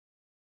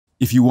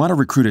If you want to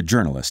recruit a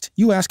journalist,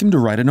 you ask him to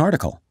write an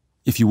article.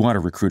 If you want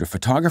to recruit a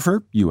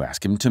photographer, you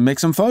ask him to make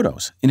some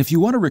photos. And if you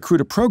want to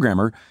recruit a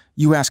programmer,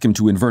 you ask him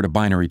to invert a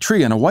binary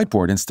tree on a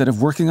whiteboard instead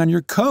of working on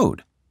your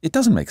code. It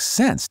doesn't make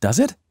sense, does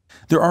it?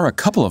 There are a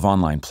couple of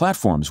online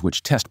platforms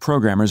which test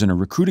programmers in a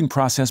recruiting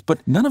process,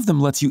 but none of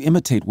them lets you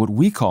imitate what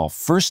we call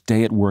first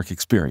day at work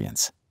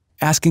experience.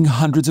 Asking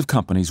hundreds of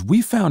companies,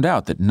 we found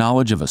out that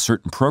knowledge of a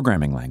certain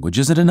programming language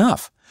isn't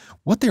enough.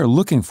 What they are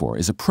looking for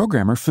is a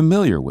programmer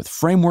familiar with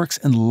frameworks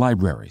and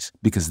libraries,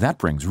 because that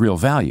brings real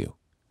value.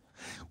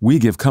 We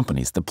give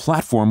companies the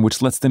platform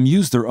which lets them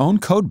use their own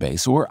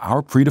codebase or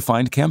our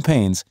predefined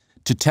campaigns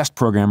to test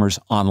programmers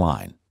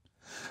online.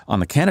 On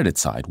the candidate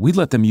side, we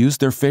let them use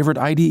their favorite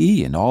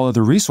IDE and all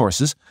other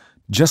resources,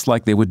 just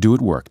like they would do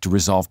at work to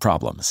resolve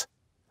problems.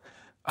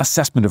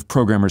 Assessment of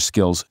programmers'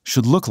 skills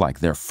should look like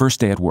their first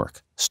day at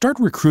work. Start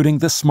recruiting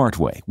the smart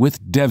way with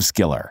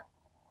Devskiller.